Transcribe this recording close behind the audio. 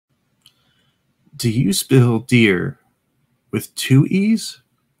Do you spell deer with 2 E's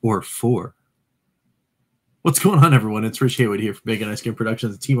or 4? What's going on, everyone? It's Rich Haywood here from Big and Ice Cream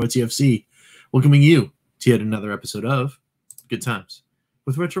Productions and Team RTFC, welcoming you to yet another episode of Good Times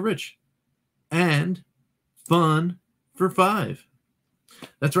with Retro Rich and Fun for 5.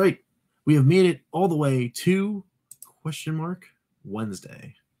 That's right. We have made it all the way to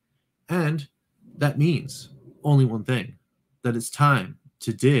Wednesday. And that means only one thing, that it's time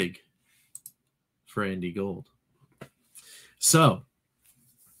to dig for Andy Gold. So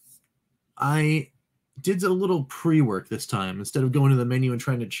I did a little pre-work this time. Instead of going to the menu and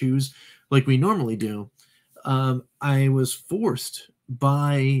trying to choose like we normally do, I was forced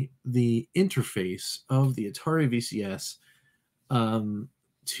by the interface of the Atari VCS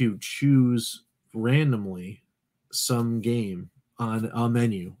to choose randomly some game on a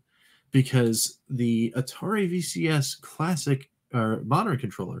menu, because the Atari VCS classic or modern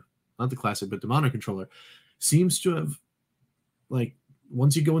controller, not the classic, but the modern controller, seems to have, like,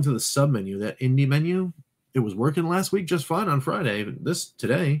 once you go into the sub menu, that indie menu, it was working last week just fine on Friday.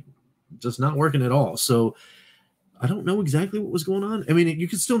 Today, just not working at all. So I don't know exactly what was going on. I mean, you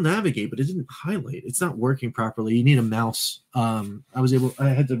could still navigate, but it didn't highlight. It's not working properly. You need a mouse. I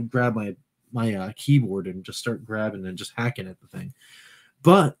had to grab my keyboard and just start grabbing and just hacking at the thing.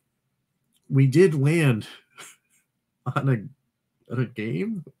 But we did land on a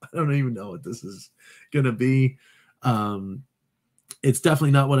game. I don't even know what this is going to be. It's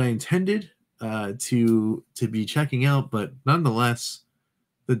definitely not what I intended to be checking out, but nonetheless,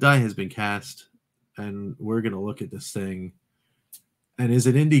 the die has been cast, and we're going to look at this thing. And is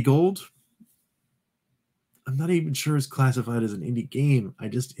it indie gold? I'm not even sure it's classified as an indie game. I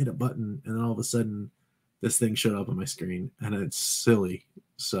just hit a button, and then all of a sudden, this thing showed up on my screen, and it's silly.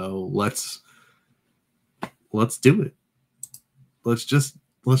 So let's do it. Let's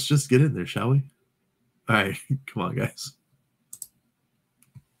just get in there, shall we? All right, come on, guys.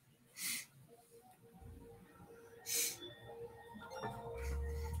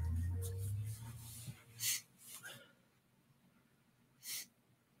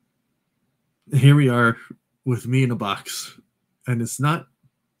 Here we are with me in a box, and it's not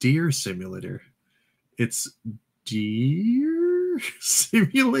Deer Simulator. It's Deer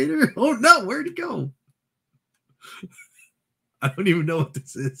Simulator. Oh no, where'd it go? I don't even know what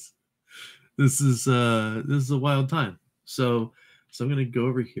this is. This is a wild time. So I'm gonna go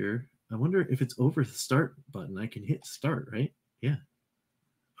over here. I wonder if it's over the start button. I can hit start, right? Yeah.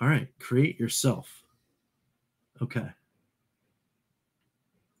 All right, create yourself. Okay.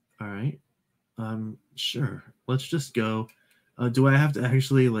 All right. Sure. Let's just go. Do I have to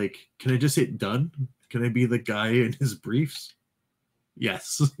actually, like, can I just hit done? Can I be the guy in his briefs?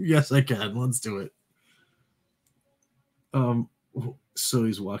 Yes. Yes, I can. Let's do it. So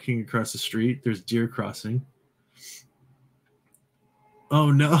he's walking across the street. There's deer crossing.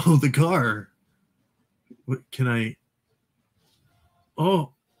 Oh no, the car. What can I?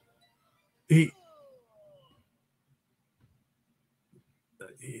 Oh,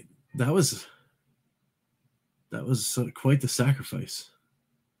 that was quite the sacrifice.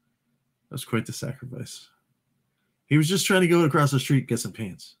 That was quite the sacrifice. He was just trying to go across the street, get some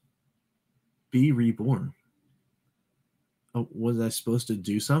pants. Be reborn. Oh, was I supposed to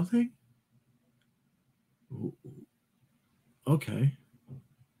do something? Okay.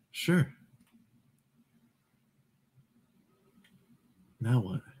 Sure. Now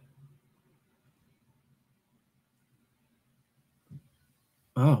what?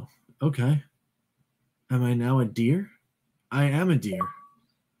 Oh, okay. Am I now a deer? I am a deer.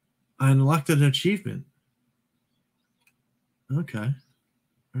 I unlocked an achievement. Okay.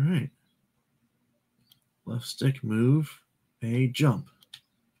 All right. Left stick, move, a jump.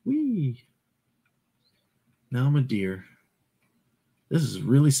 Whee! Now I'm a deer. This is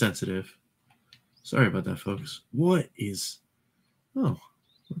really sensitive. Sorry about that, folks. What is... Oh,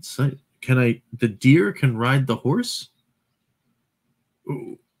 let's say... Can I... The deer can ride the horse?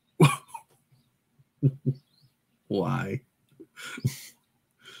 Ooh. Why?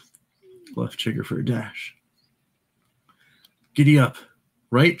 Left trigger for a dash. Giddy up.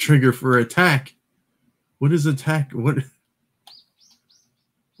 Right trigger for attack. What is attack? What?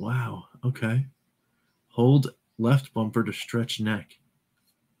 Wow. Okay. Hold left bumper to stretch neck.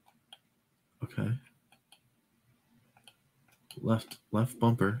 Okay. Left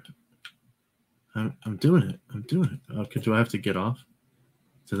bumper. I'm doing it. I'm doing it. Okay. Do I have to get off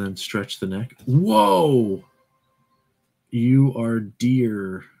to then stretch the neck? Whoa! You are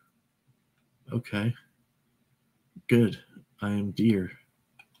deer. Okay. Good. I am deer.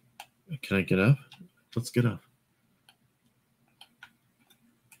 Can I get up? Let's get up.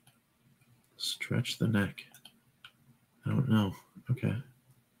 Stretch the neck. I don't know. Okay.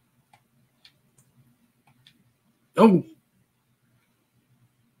 Oh!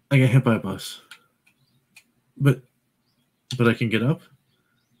 I got hit by a bus. But I can get up?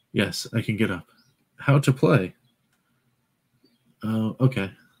 Yes, I can get up. How to play? Oh,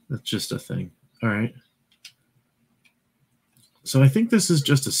 okay. That's just a thing. All right. So I think this is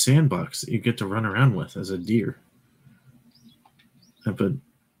just a sandbox that you get to run around with as a deer. But,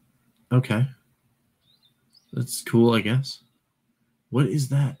 okay. That's cool, I guess. What is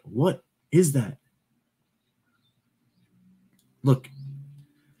that? What is that? Look.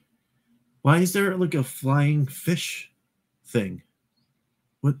 Why is there like a flying fish thing?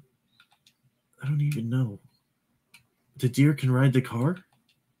 What? I don't even know. The deer can ride the car?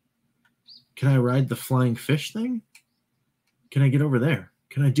 Can I ride the flying fish thing? Can I get over there?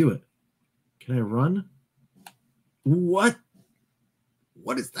 Can I do it? Can I run? What?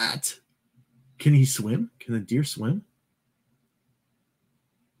 What is that? Can he swim? Can the deer swim?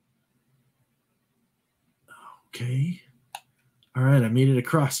 Okay. All right, I made it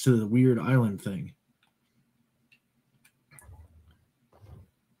across to the weird island thing.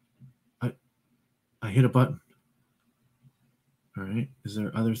 I hit a button. All right. Is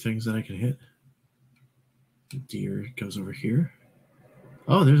there other things that I can hit? The deer goes over here.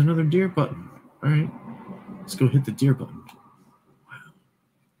 Oh, there's another deer button. All right. Let's go hit the deer button. Wow.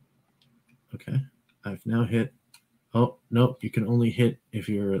 Okay. I've now hit. Oh, no. You can only hit if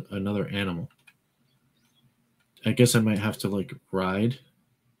you're another animal. I guess I might have to, like, ride.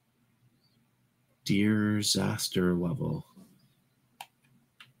 Deer disaster level.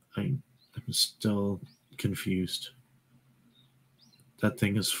 I'm still confused. That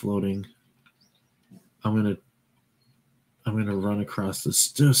thing is floating. I'm gonna run across this.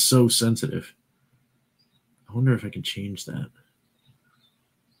 Still so sensitive. I wonder if I can change that.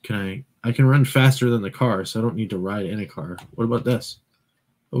 Can I can run faster than the car, so I don't need to ride in a car. What about this?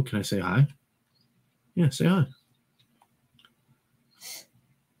 Oh, can I say hi? Yeah, say hi.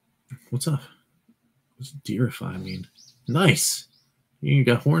 What's up? What's deerify mean? Nice. You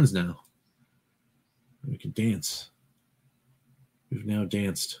got horns now. We can dance. We've now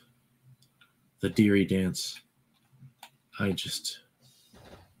danced. The deery dance. I'm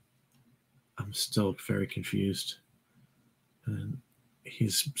still very confused. And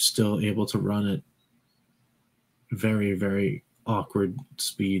he's still able to run at very, very awkward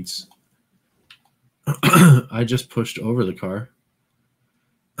speeds. I just pushed over the car.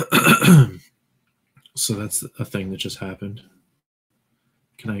 So that's a thing that just happened.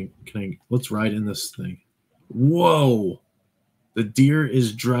 Can I, let's ride in this thing. Whoa! The deer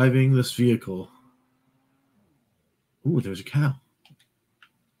is driving this vehicle. Ooh, there's a cow.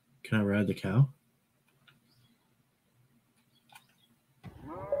 Can I ride the cow?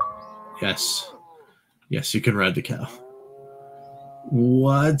 Yes. Yes, you can ride the cow.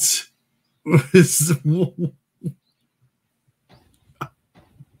 What? Of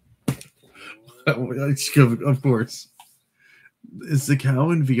course. Is the cow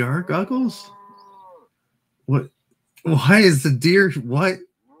in VR goggles? What? Why is the deer? What?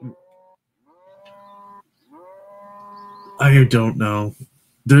 I don't know.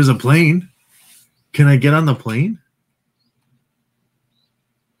 There's a plane. Can I get on the plane?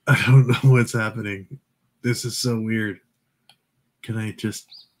 I don't know what's happening. This is so weird. Can I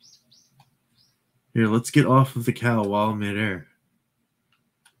just... Here, let's get off of the cow while I'm midair.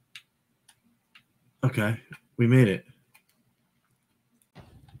 Okay, we made it.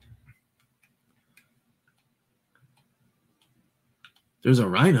 There's a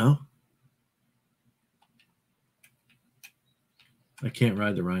rhino. I can't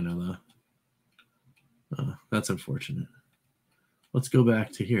ride the rhino, though. Oh, that's unfortunate. Let's go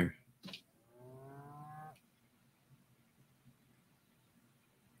back to here.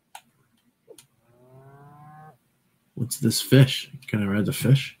 What's this fish? Can I ride the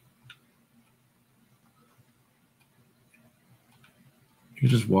fish? You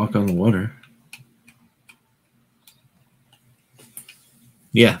just walk on the water.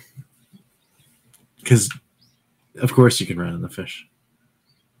 Yeah. Because, of course, you can ride on the fish.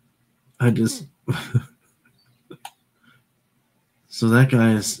 I just... So that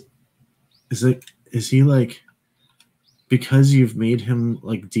guy is he like, because you've made him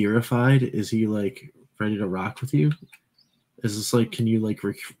like deerified, is he like ready to rock with you? Is this like, can you like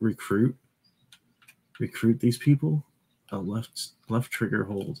recruit these people? Left trigger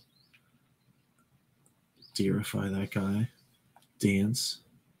hold. Deerify that guy. Dance.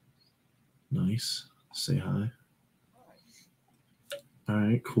 Nice. Say hi. All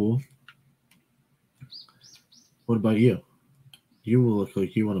right, cool. What about you? You will look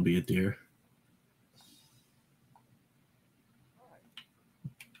like you want to be a deer.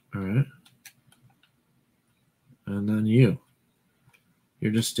 All right. And then you're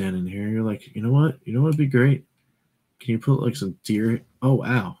just standing here. You're like, you know what? You know what'd be great? Can you put like some deer? Oh,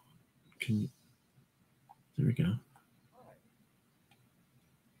 wow. Can you? There we go.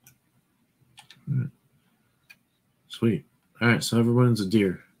 All right. Sweet. All right. So everyone's a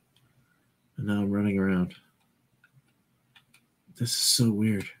deer. And now I'm running around. This is so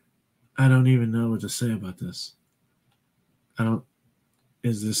weird. I don't even know what to say about this.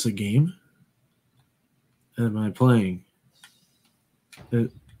 Is this a game? Am I playing?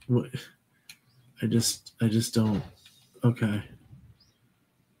 What? I just don't. Okay.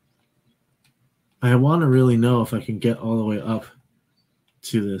 I want to really know if I can get all the way up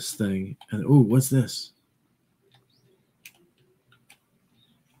to this thing. And ooh, what's this?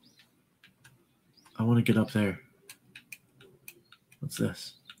 I want to get up there. What's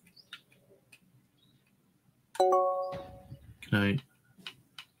this? I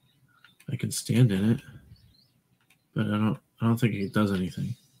can stand in it, but I don't think it does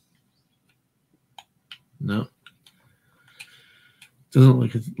anything. No. Doesn't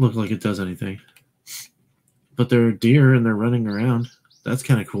look like it does anything. But they're deer and they're running around. That's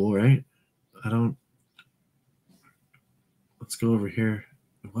kind of cool, right? Let's go over here.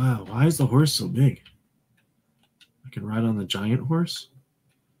 Wow, why is the horse so big? I can ride on the giant horse?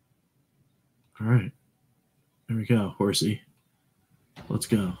 All right. There we go, horsey. Let's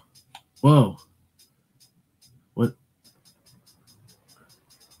go. Whoa. What?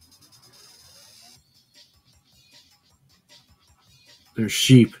 There's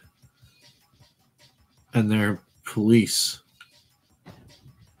sheep. And they're police.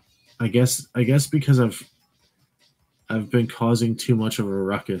 I guess because I've been causing too much of a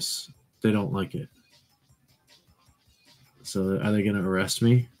ruckus, they don't like it. So are they going to arrest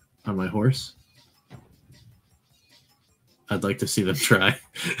me on my horse? I'd like to see them try.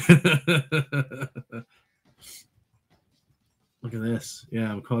 Look at this. Yeah,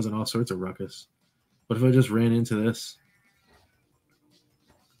 I'm causing all sorts of ruckus. What if I just ran into this?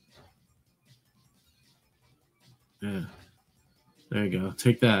 Yeah. There you go.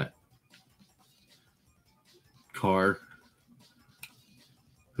 Take that. Car.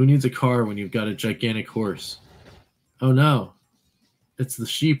 Who needs a car when you've got a gigantic horse? Oh no. It's the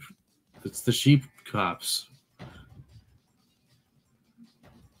sheep. It's the sheep cops.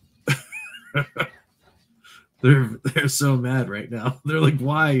 They're so mad right now. They're like,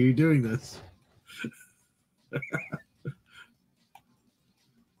 why are you doing this? I'm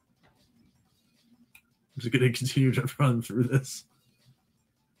just going to continue to run through this.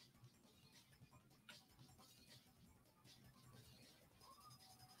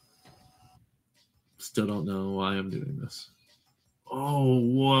 Still don't know why I'm doing this. Oh,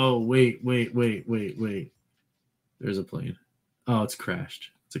 whoa. Wait. There's a plane. Oh, it's crashed.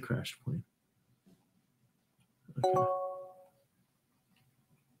 It's a crashed plane. Okay.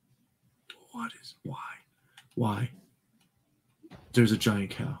 Why? There's a giant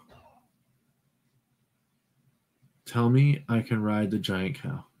cow. Tell me I can ride the giant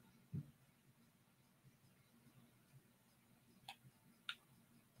cow.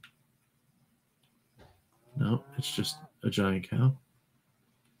 No, it's just a giant cow.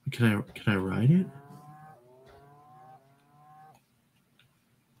 Can I ride it?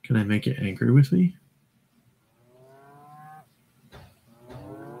 Can I make it angry with me?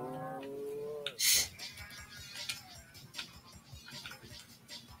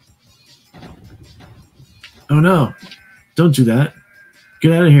 Oh no, don't do that.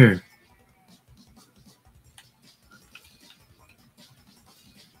 Get out of here.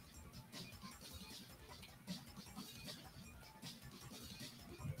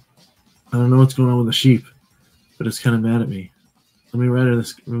 I don't know what's going on with the sheep, but it's kind of mad at me. Let me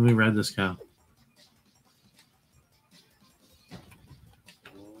ride this cow.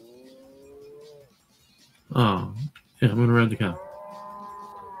 Oh, yeah, I'm gonna ride the cow.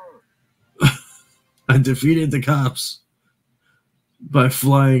 I defeated the cops by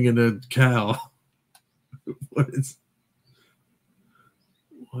flying in a cow. What is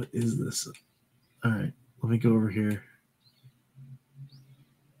this? All right, let me go over here.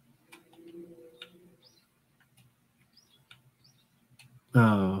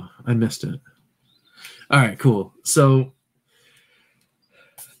 Oh, I missed it. All right, cool. So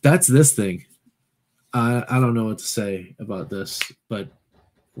that's this thing. I don't know what to say about this, but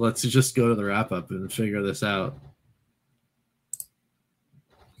let's just go to the wrap up and figure this out.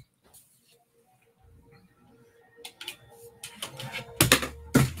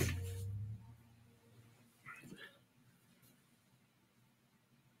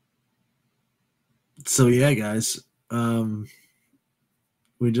 So yeah, guys,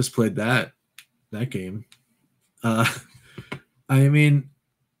 we just played that game. I mean,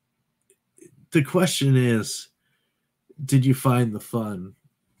 the question is, did you find the fun?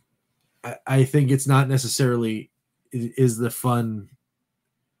 I think it's not necessarily is the fun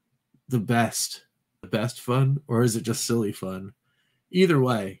the best fun, or is it just silly fun? Either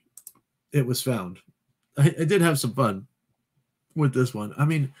way, it was found. I did have some fun with this one. I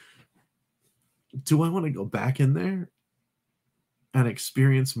mean, do I want to go back in there and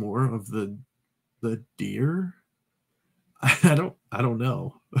experience more of the deer? I don't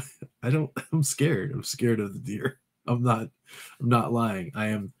know. I'm scared. I'm scared of the deer. I'm not lying. I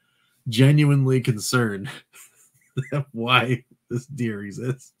am genuinely concerned why this deer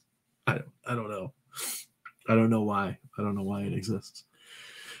exists. I don't know. I don't know why. I don't know why it exists.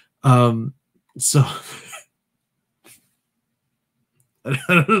 So I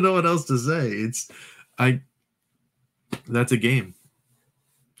don't know what else to say. That's a game.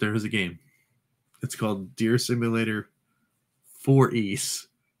 There is a game. It's called Deer Simulator 4 East.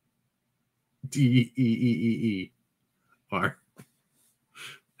 DEEEER.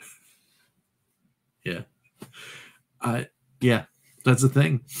 Yeah. Yeah, that's the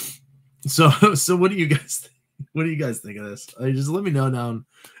thing. So what do you guys think of this? Just let me know down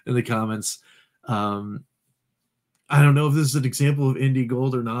in the comments. I don't know if this is an example of indie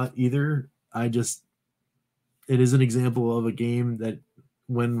gold or not either. It is an example of a game that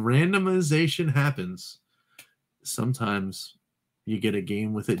when randomization happens, sometimes you get a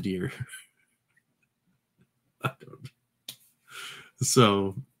game with a deer.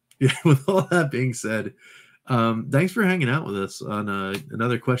 So yeah, with all that being said, thanks for hanging out with us on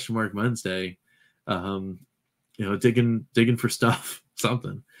another Question Mark Wednesday. Digging for stuff,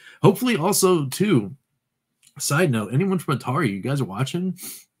 something. Hopefully, also too. Side note: anyone from Atari, you guys are watching?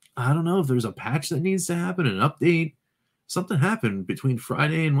 I don't know if there's a patch that needs to happen, an update. Something happened between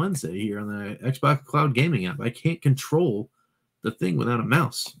Friday and Wednesday here on the Xbox Cloud Gaming app. I can't control the thing without a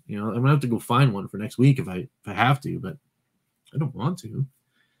mouse. I'm gonna have to go find one for next week if I have to, but I don't want to.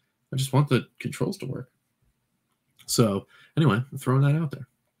 I just want the controls to work. So anyway, I'm throwing that out there.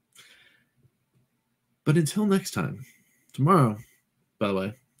 But until next time, tomorrow, by the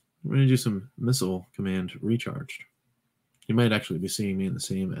way, we're going to do some Missile Command Recharged. You might actually be seeing me in the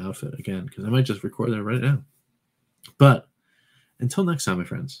same outfit again, because I might just record that right now. But until next time, my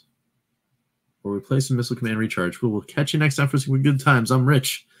friends, where we play some Missile Command Recharge, we will catch you next time for some good times. I'm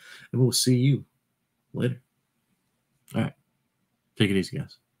Rich, and we'll see you later. All right. Take it easy,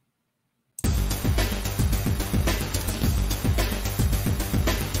 guys.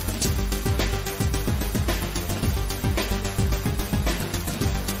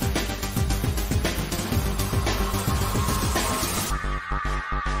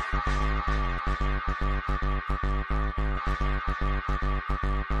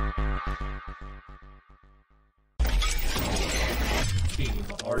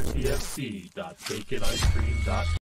 RTFC.baconicecream.com